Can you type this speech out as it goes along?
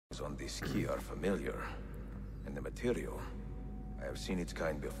markings on this key are familiar. And the material, I have seen its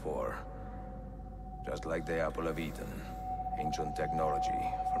kind before. Just like the Apple of Eden, ancient technology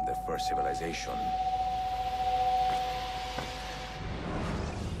from the first civilization.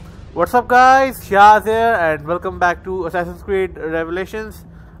 What's up guys, Shehzada here and welcome back to Assassin's Creed Revelations.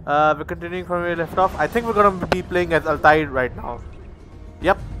 We're continuing from where we left off. I think we're gonna be playing as Altair right now.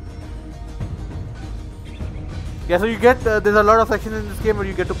 Yep. Yeah, so you get, there's a lot of sections in this game where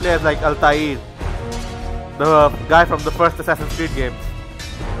you get to play as like Altair, the guy from the first Assassin's Creed games.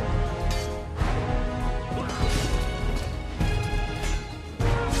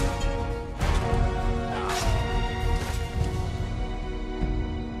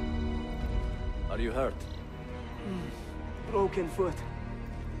 Are you hurt? Broken foot.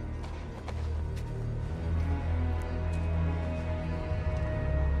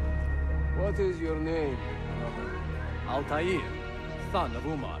 What is your name? Altair, son of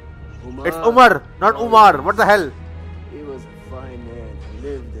Umar. It's Umar, not Umar. What the hell? He was a fine man. He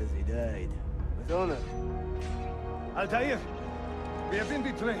lived as he died. With honor. Altair, we have been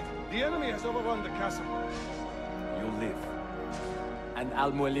betrayed. The enemy has overrun the castle. You live. And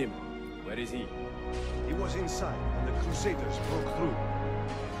Al-Mualim, where is he? He was inside, and the Crusaders broke through.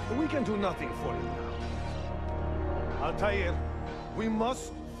 But we can do nothing for him now. Altair, we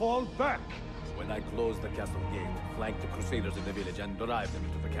must fall back. When I close the castle gate, flank the Crusaders in the village and drive them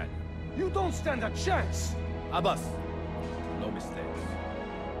into the canyon. You don't stand a chance! Abbas, no mistakes.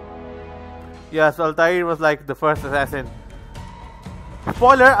 Yeah, so Altair was like the first assassin.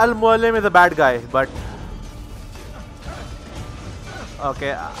 Spoiler, Al-Mualim is a bad guy, but...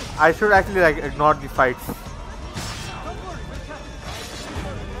 Okay, I should actually like ignore the fights.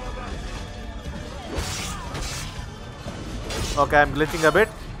 Okay, I'm glitching a bit.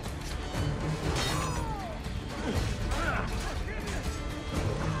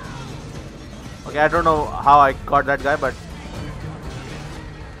 Okay, I don't know how I got that guy, but...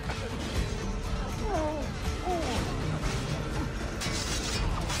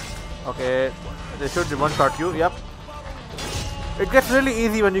 Okay, they should one-shot you, yep. It gets really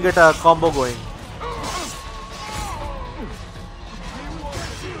easy when you get a combo going.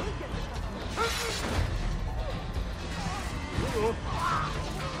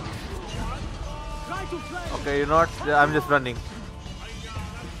 Okay, you know what? I'm just running.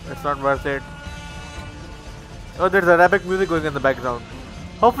 It's not worth it. Oh, there's Arabic music going in the background.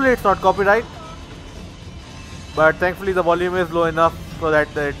 Hopefully it's not copyright. But thankfully the volume is low enough so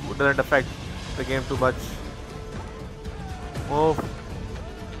that it doesn't affect the game too much. Move.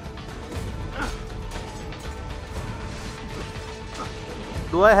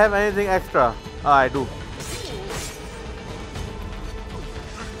 Do I have anything extra? Ah, I do.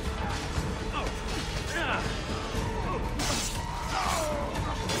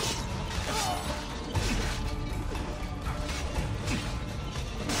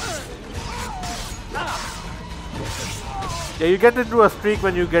 Yeah, you get into a streak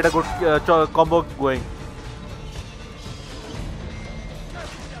when you get a good combo going.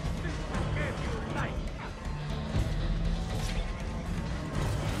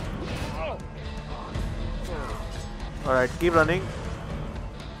 Alright, keep running.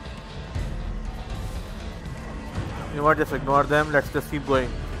 You know what, just ignore them, let's just keep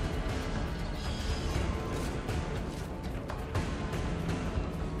going.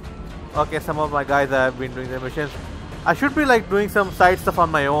 Okay, some of my guys have been doing their missions. I should be like doing some side stuff on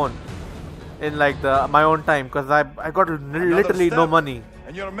my own. In like my own time, because I got literally no money.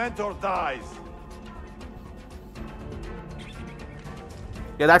 And your mentor dies.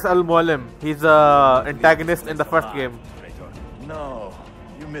 Yeah, that's Al-Mualim. He's the antagonist in the first game. No,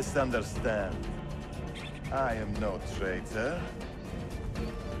 you misunderstand. I am no traitor.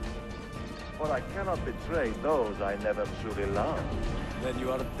 For I cannot betray those I never truly loved. Then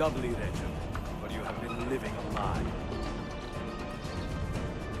you are doubly wretched, for you have been living a lie.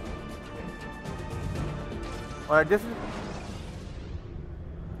 Alright, just... You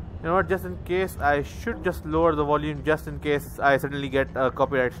know what, just in case, I should just lower the volume just in case I suddenly get a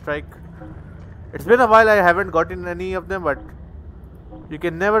copyright strike. It's been a while I haven't gotten any of them, but you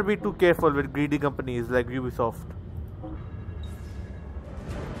can never be too careful with greedy companies like Ubisoft.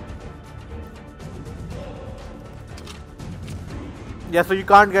 Yeah, so you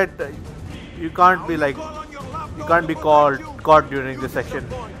can't get, you can't be like, you can't be caught during this section.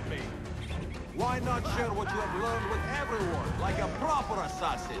 Why not share what you have learned with everyone, like a proper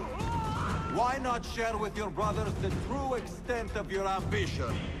assassin? Why not share with your brothers the true extent of your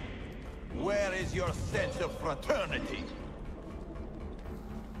ambition? Where is your sense of fraternity?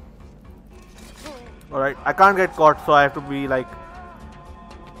 Alright, I can't get caught, so I have to be like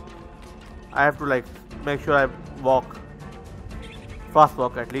I have to like make sure I walk. Fast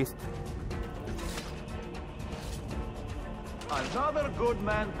walk at least. Another good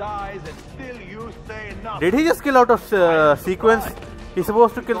man dies and still you say nothing. Did he just kill out of sequence? He's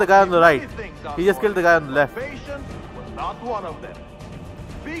supposed to kill the guy on the right. He just killed the guy on the left. Patience was not one of them.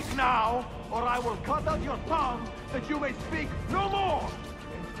 Speak now, or I will cut out your tongue that you may speak no more.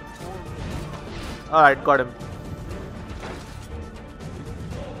 Alright, got him.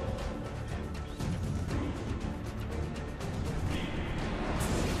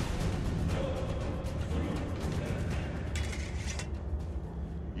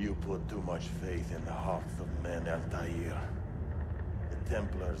 You put too much faith in the hearts of men, Altair. The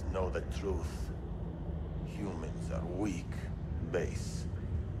Templars know the truth. Humans are weak, base,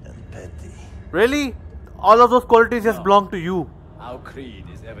 and petty. Really? All of those qualities just belong to you. Our creed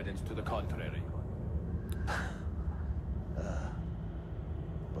is evidence to the contrary.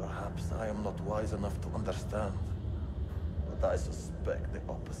 Perhaps I am not wise enough to understand, but I suspect the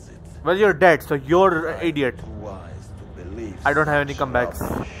opposite. Well, you're dead, so you're an idiot. Too wise to believe. I don't have any such comebacks.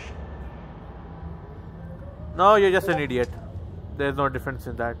 rubbish. No, you're just an idiot. There's no difference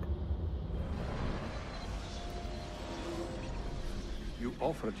in that. You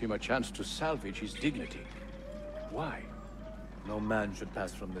offered him a chance to salvage his dignity. Why? No man should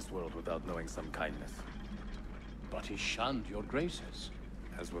pass from this world without knowing some kindness. But he shunned your graces,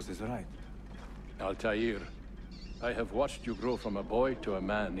 as was his right. Altair, I have watched you grow from a boy to a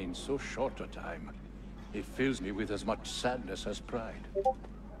man in so short a time. It fills me with as much sadness as pride.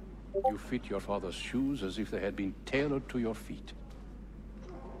 You fit your father's shoes as if they had been tailored to your feet.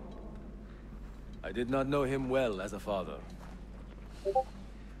 I did not know him well as a father.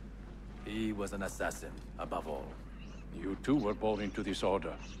 He was an assassin, above all. You too were born into this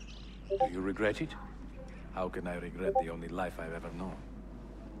order. Do you regret it? How can I regret the only life I've ever known?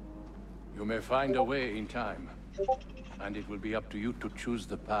 You may find a way in time, and it will be up to you to choose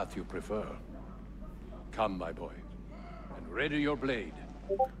the path you prefer. Come, my boy, and ready your blade.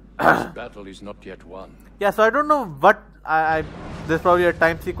 This battle is not yet won. Yeah, so I don't know what there's probably a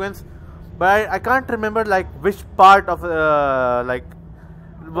time sequence, but I can't remember like which part of like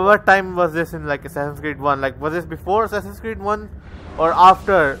what time was this in like Assassin's Creed 1? Like, was this before Assassin's Creed 1 or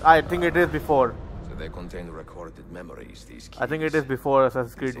after? I think it is before. So they contain recorded memories, these keys. I think it is before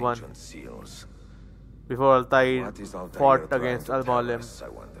Assassin's Creed These 1. ancient seals. Before Altair What is Altair fought trying against to tell Al-Mualim. us, I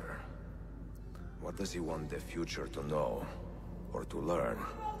wonder. What does he want the future to know or to learn?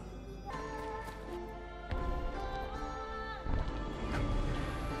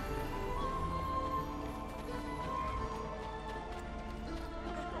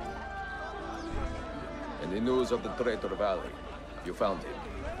 And the news of the Traitor Valley. You found him.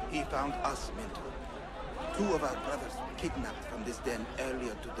 He found us, Mentor. 2 of our brothers were kidnapped from this den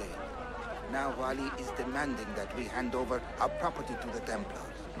earlier today. Now Wali is demanding that we hand over our property to the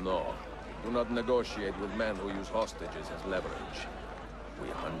Templars. No. Do not negotiate with men who use hostages as leverage. We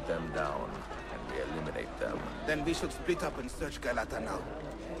hunt them down, and we eliminate them. Then we should split up and search Galata now.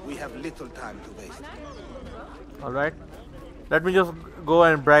 We have little time to waste. Alright. Let me just go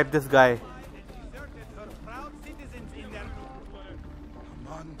and bribe this guy.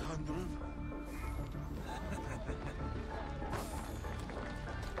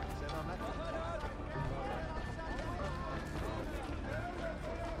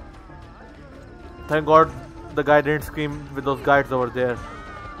 Thank God the guy didn't scream with those guards over there.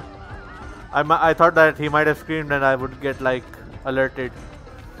 I thought that he might have screamed and I would get like alerted.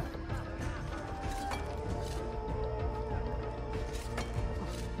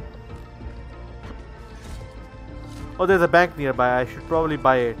 Oh, there's a bank nearby. I should probably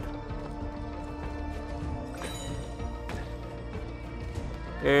buy it.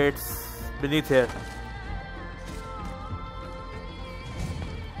 It's beneath here.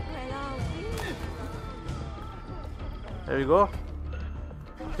 There we go.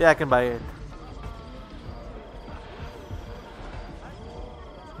 Yeah, I can buy it.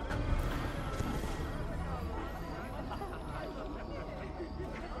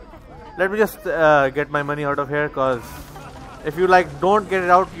 Let me just get my money out of here, cause if you like don't get it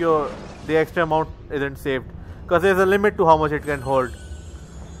out, the extra amount isn't saved. Cause there's a limit to how much it can hold.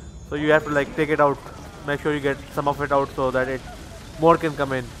 So you have to like take it out. Make sure you get some of it out so that more can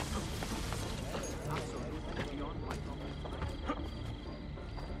come in.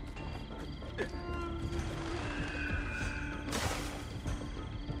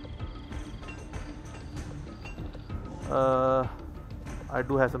 I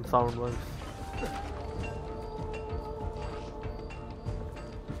do have some sound ones.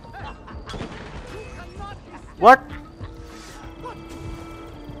 What?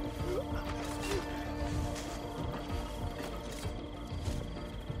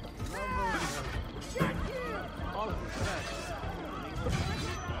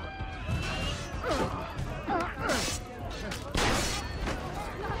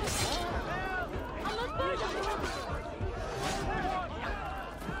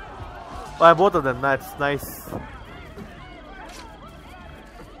 By both of them, that's nice.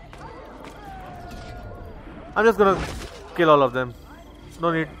 I'm just gonna kill all of them.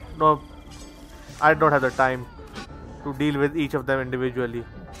 No need, no. I don't have the time to deal with each of them individually.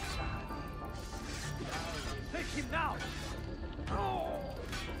 Take him now.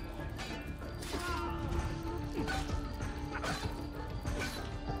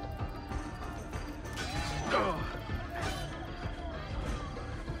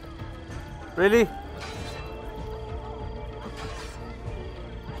 Really?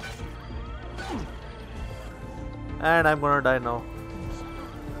 And I'm gonna die now.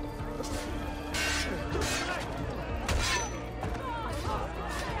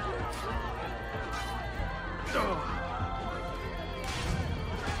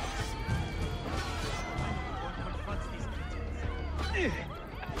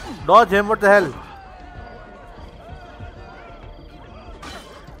 Dodge him, what the hell?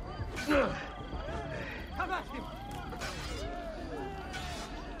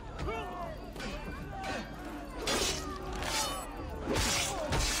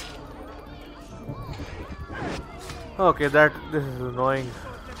 Okay, this is annoying.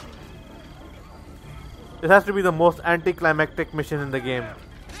 This has to be the most anticlimactic mission in the game.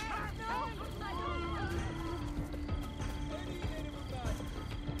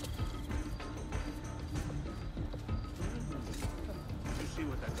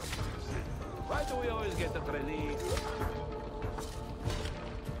 Why do we always get the credit? He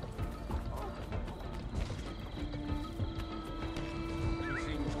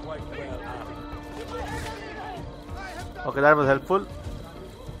seems quite well armed. Okay, that was helpful.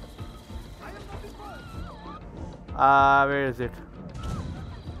 Where is it?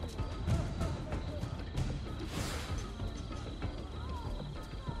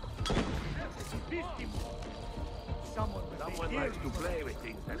 Someone likes to play with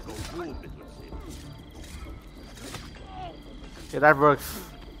things that go good, it would seem. Yeah, that works.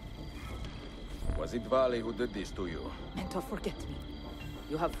 Was it Vali who did this to you? Mentor, forget me.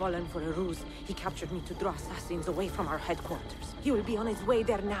 You have fallen for a ruse. He captured me to draw assassins away from our headquarters. He will be on his way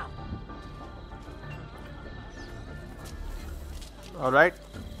there now. Alright,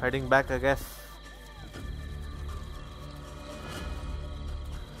 heading back, I guess.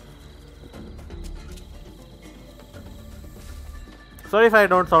 Sorry if I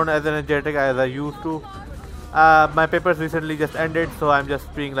don't sound as energetic as I used to. My papers recently just ended, so I'm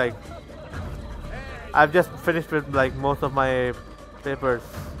just being like... I've just finished with like most of my papers.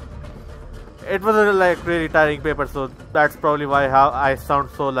 It was a like really tiring paper, so that's probably why I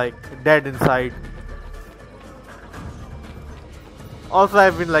sound so like dead inside. Also,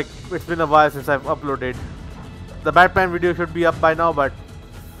 I've been like, it's been a while since I've uploaded. The Batman video should be up by now, but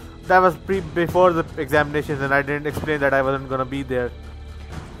that was before the examinations and I didn't explain that I wasn't gonna be there.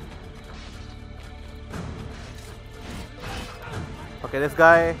 Okay, this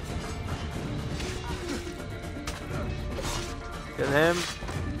guy. Kill him.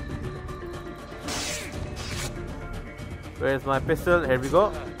 Where's my pistol? Here we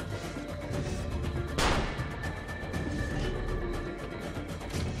go.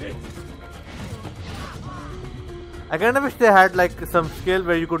 I kinda wish they had like some skill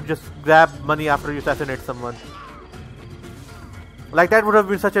where you could just grab money after you assassinate someone. Like that would have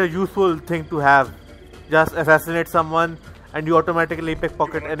been such a useful thing to have. Just assassinate someone and you automatically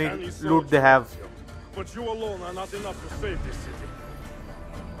pickpocket any loot they have. But you alone are not enough to save this city.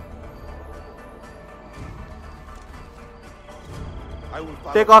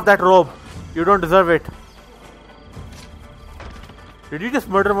 Take off that robe. You don't deserve it. Did you just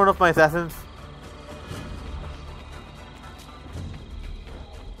murder one of my assassins?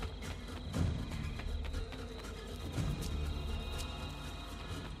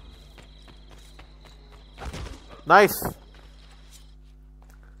 Nice.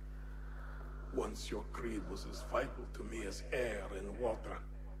 Once your creed was as vital to me as air and water.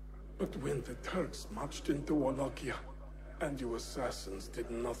 But when the Turks marched into Wallachia, and you assassins did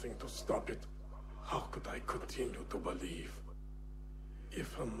nothing to stop it, how could I continue to believe?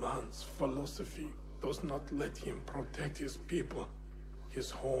 If a man's philosophy does not let him protect his people, his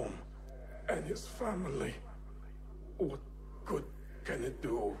home, and his family, what good can it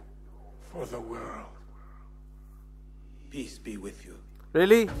do for the world? Peace be with you.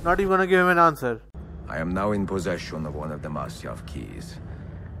 Really? Not even gonna give him an answer. I am now in possession of one of the Masyaf keys.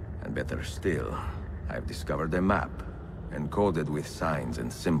 And better still, I have discovered a map, encoded with signs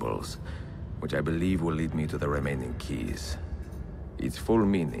and symbols, which I believe will lead me to the remaining keys. Its full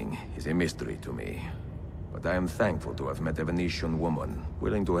meaning is a mystery to me, but I am thankful to have met a Venetian woman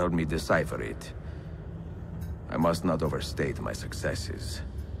willing to help me decipher it. I must not overstate my successes.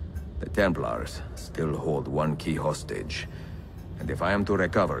 The Templars still hold one key hostage, and if I am to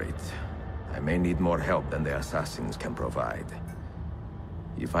recover it, I may need more help than the assassins can provide.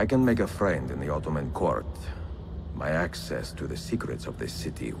 If I can make a friend in the Ottoman court, my access to the secrets of this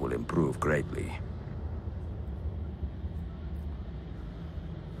city will improve greatly.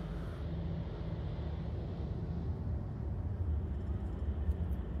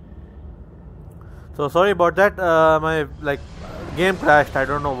 So sorry about that, my game crashed, I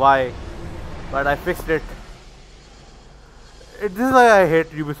don't know why, but I fixed it. This is why I hate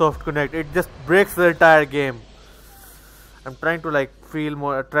Ubisoft Connect, it just breaks the entire game. I'm trying to feel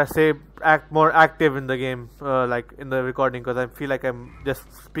more, act more active in the game, in the recording, because I feel like I'm just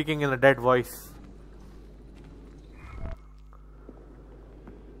speaking in a dead voice.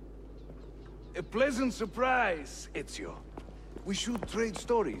 A pleasant surprise, Ezio. We should trade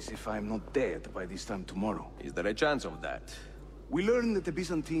stories if I'm not dead by this time tomorrow. Is there a chance of that? We learn that the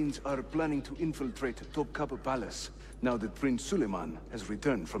Byzantines are planning to infiltrate Topkapi Palace now that Prince Suleiman has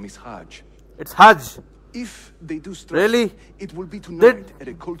returned from his Hajj. It's Hajj! If they do strike, really? it will be tonight at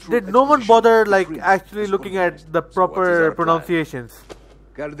a cultural Did no one bother expedition actually looking at the proper pronunciations?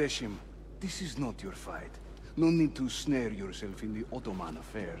 Gardeshim, this is not your fight. No need to snare yourself in the Ottoman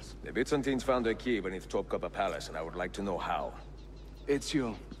affairs. The Byzantines found a key beneath Topkapi Palace, and I would like to know how.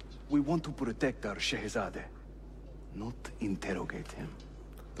 Ezio, we want to protect our Shehzada, not interrogate him.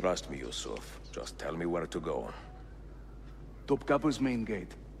 Trust me, Yusuf. Just tell me where to go. Topkapi's main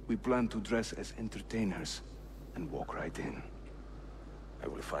gate. We plan to dress as entertainers and walk right in. I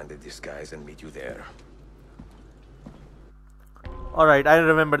will find a disguise and meet you there. Alright, I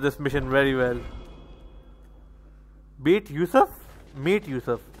remember this mission very well. Beat Yusuf? Meet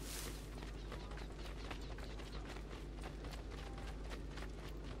Yusuf.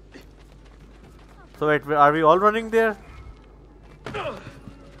 So wait, are we all running there?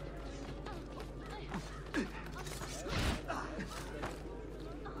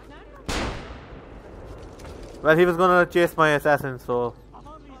 Well, he was gonna chase my assassin, so...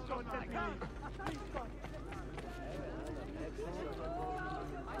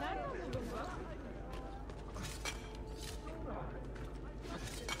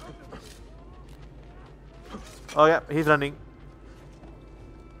 Oh yeah, he's running.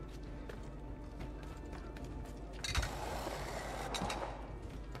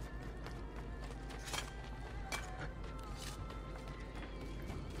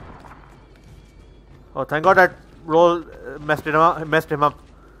 Oh, thank God that roll messed him up.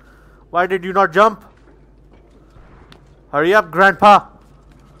 Why did you not jump? Hurry up, Grandpa!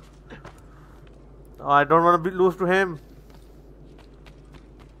 Oh, I don't want to lose to him.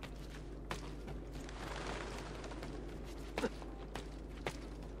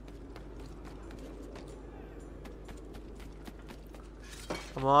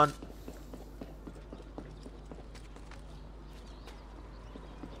 Come on.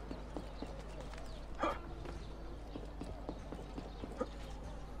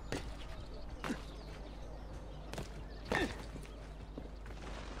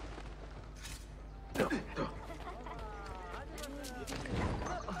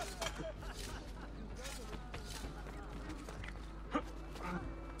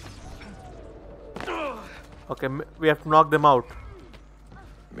 Okay, we have to knock them out.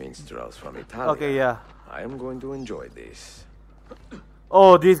 Minstrels from Italy. Okay, yeah. I am going to enjoy this.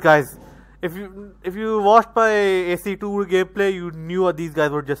 Oh, these guys. If you watched my AC2 gameplay, you knew these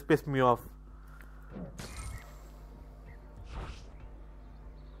guys would just piss me off.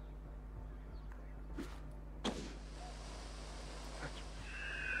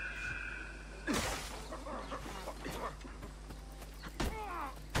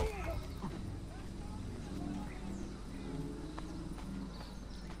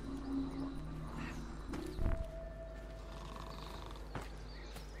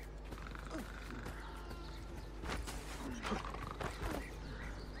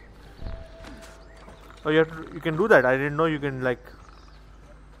 Oh, you can do that. I didn't know you can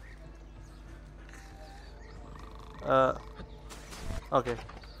okay.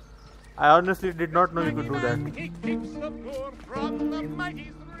 I honestly did not know you could do that. He keeps the poor from the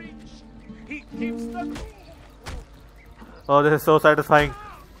mighty's reach. He keeps the... Oh, this is so satisfying.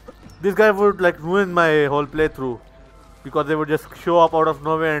 This guy would ruin my whole playthrough because they would just show up out of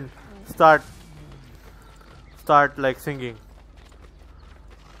nowhere and start singing.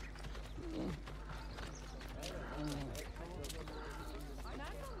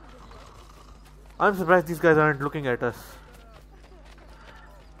 I'm surprised these guys aren't looking at us.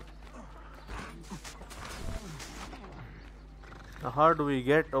 Now how do we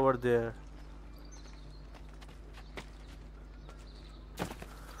get over there?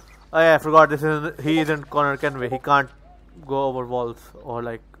 Oh yeah, I forgot. He isn't Connor Kenway. He can't go over walls or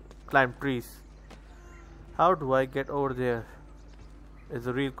like climb trees. How do I get over there? Is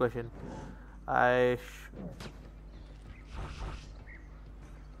the real question.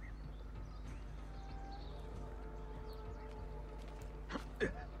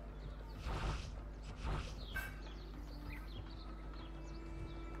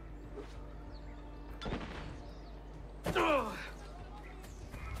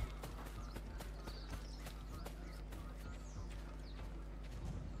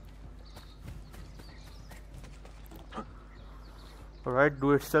 Alright,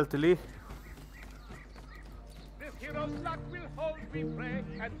 do it stealthily. This hero's luck will hold me pray,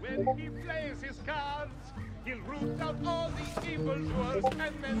 and when he plays his cards, he'll root out all the evildoers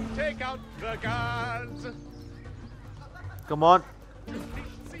and then take out the guards. Come on.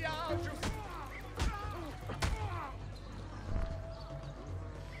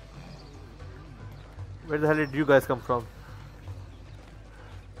 Where the hell did you guys come from?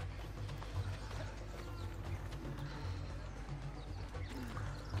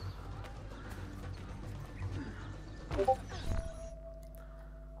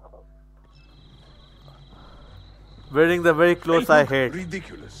 Wearing the very clothes I hate.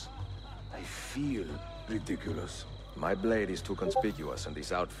 Ridiculous. I feel ridiculous. My blade is too conspicuous in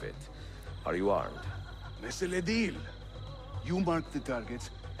this outfit. Are you armed? C'est le deal. You mark the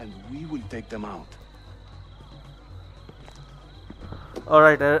targets, and we will take them out.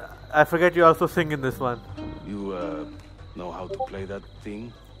 Alright, I forget you also sing in this one. You, know how to play that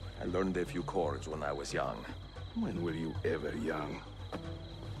thing? I learned a few chords when I was young. When were you ever young?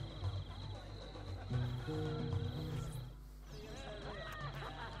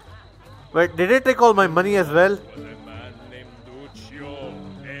 Wait, did it take all my money as well? Was a man named Duccio,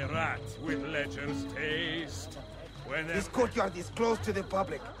 a rat with ledger's taste. This courtyard is closed to the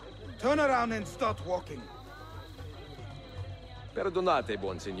public. Turn around and start walking. Perdonate,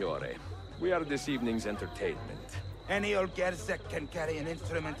 buon signore. We are this evening's entertainment. Any old gerzek can carry an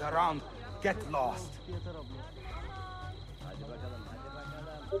instrument around. Get lost.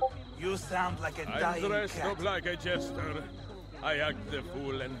 You sound like a dying cat. I'm dressed up like a jester. I act the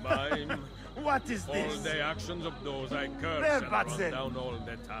fool and mime. What is this? All the actions of those I curse Where and butts run in? down all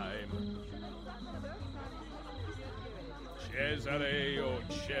the time. Cesare, oh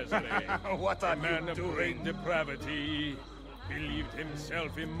Cesare. What are a man you of doing? great depravity, believed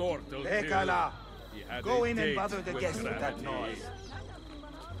himself immortal till Ekala, he had go a in and date bother the with guests with that gravity. noise.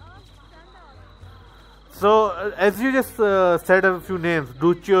 So, as you just said a few names,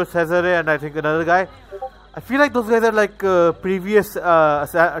 Duccio, Cesare, and I think another guy. I feel like those guys are like previous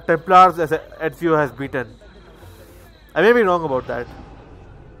Templars as Ezio has beaten. I may be wrong about that.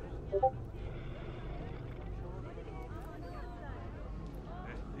 The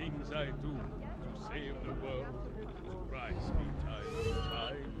things I do to save the world surprise me time and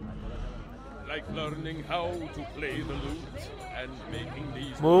time. Like learning how to play the lute and making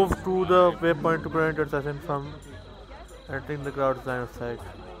these... Move to the waypoint to prevent your assassin from entering the crowd's line of sight.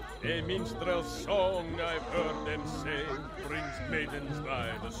 A minstrel's song I've heard them say brings maidens by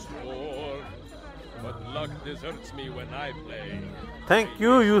the score. But luck deserts me when I play. Thank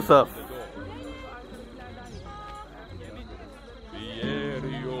you, Yusuf.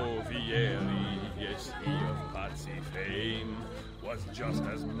 Vierio, Vieri, yes, he of Patsy fame, was just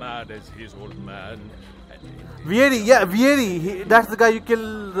as mad as his old man. Vieri, yeah, Vieri. That's the guy you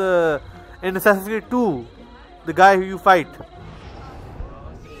killed in Assassin's Creed 2. The guy who you fight.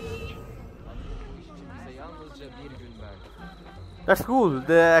 That's cool.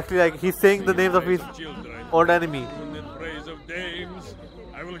 They're actually like he's saying the names of his old enemy. In praise of dames,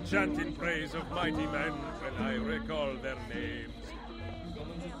 I will chant in praise of mighty men when I recall their names.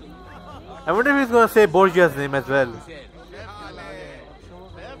 I wonder if he's gonna say Borgia's name as well.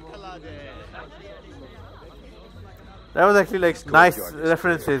 That was actually like nice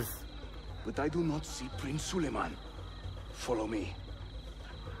references. But I do not see Prince Suleiman. Follow me.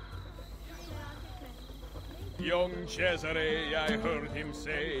 Young Cesare, I heard him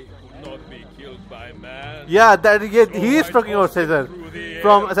say, could not be killed by man. Yeah, that he is talking about Caesar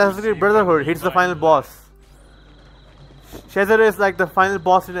from Assassin's Creed Brotherhood. He's the final boss. Shehzada is like the final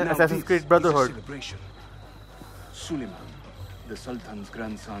boss in Assassin's Creed Brotherhood. Suleiman, the Sultan's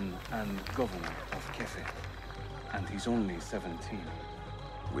grandson and governor of Kefe, and he's only 17.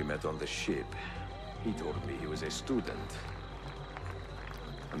 We met on the ship. He told me he was a student.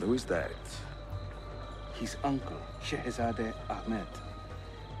 And who is that? His uncle, Shehzada Ahmed,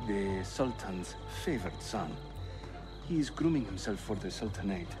 the Sultan's favored son. He is grooming himself for the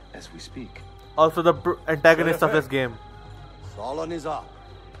Sultanate as we speak. Also the antagonist of this game. Solon is up.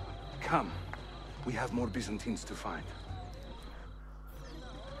 Come. We have more Byzantines to find.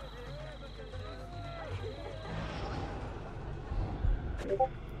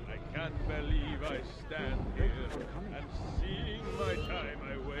 I can't believe I stand here and seeing my time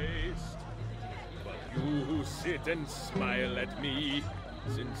I waste. But you who sit and smile at me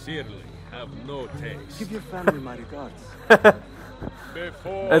sincerely have no taste. Give your family my regards.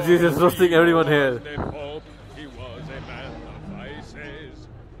 As he's just roasting everyone here. Pope, he was a man of vices,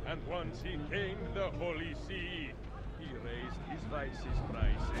 and once he gained the Holy See, he raised his vices'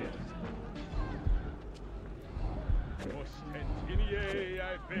 prices. Ostentinier,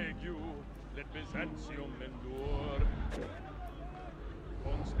 I beg you, let Byzantium endure.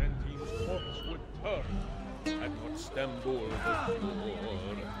 Constantine's corpse would turn, had not Istanbul the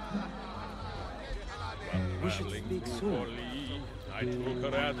pure. We should speak soon. I took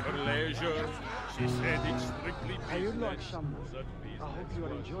her at her leisure. She said it's strictly business. I hope you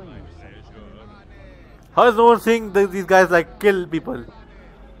are enjoying yourself. How is no one seeing these guys like kill people?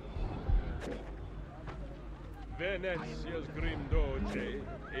 Venezia's grim doge,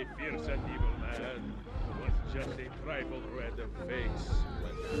 a fierce and evil man, was just a trifle red of face.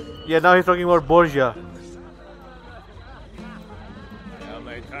 Yeah, now he's talking about Borgia. I am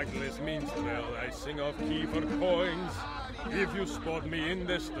a tactless minstrel. I sing off key for coins. If you spot me in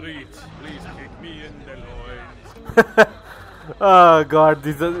the street, please kick me in the loins. Oh god,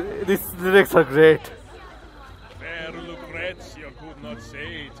 these lyrics are great. Fair Lucrezia could not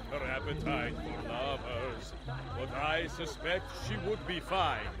sate her appetite for lovers, but I suspect she would be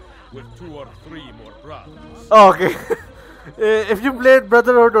fine with 2 or 3 more brothers. Oh, okay. If you played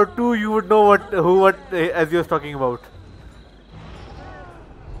Brotherhood or 2, you would know what as you was talking about.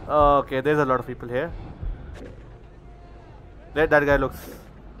 Okay, there's a lot of people here. That guy looks.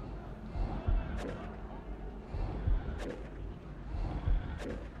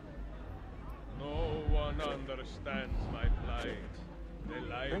 No one understands my plight. The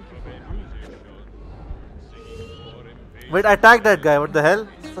life of a musician, singing for impatient. Wait, I tagged that guy. What the hell?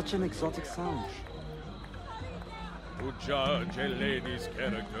 Such an exotic sound. To judge a lady's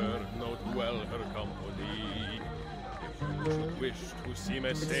character, note well her company. If you should wish to seem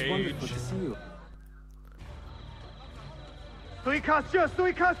a sage. It's wonderful to see you.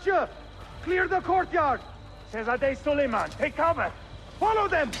 Suikastya! Clear the courtyard! Shehzada Suleiman, take cover! Follow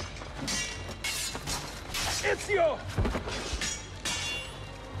them! Ezio!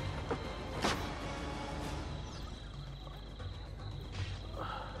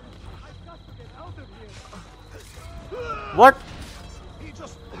 What?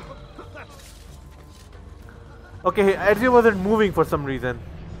 Okay, Ezio wasn't moving for some reason.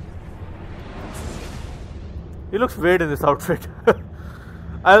 He looks weird in this outfit.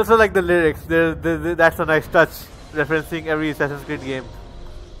 I also like the lyrics. That's a nice touch, referencing every Assassin's Creed game.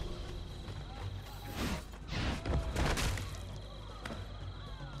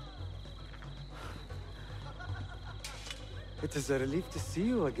 It is a relief to see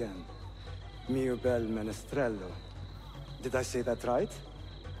you again, mio bel menestrello. Did I say that right?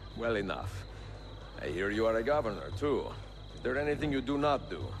 Well enough. I hear you are a governor, too. Is there anything you do not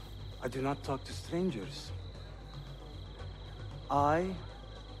do? I do not talk to strangers. I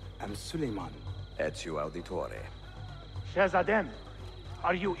am Suleiman. Ezio Auditore. Shehzadem,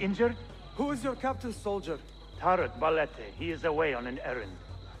 are you injured? Who is your captain, soldier? Tarek Balete. He is away on an errand.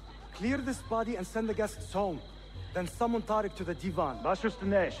 Clear this body and send the guests home. Then summon Tarek to the divan.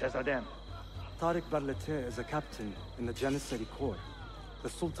 Bashustane, Shehzadem. Tarek Balete is a captain in the Janissary Corps, the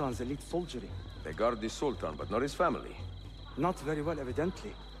Sultan's elite soldiery. They guard the Sultan, but not his family. Not very well,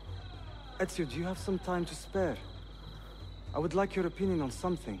 evidently. Ezio, do you have some time to spare? I would like your opinion on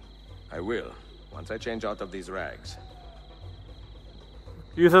something. I will, once I change out of these rags.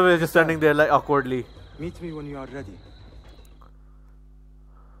 Yusuf is just standing there like awkwardly. Meet me when you are ready.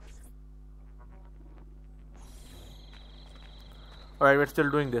 Alright, we're still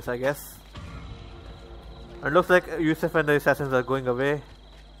doing this, I guess. It looks like Yusuf and the assassins are going away.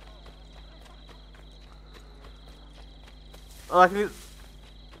 Oh, actually...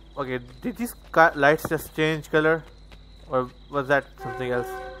 Okay, did these lights just change color? Or was that something else?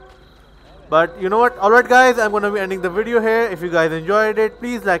 But you know what? Alright guys, I'm going to be ending the video here. If you guys enjoyed it,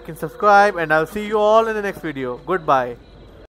 please like and subscribe. And I'll see you all in the next video. Goodbye.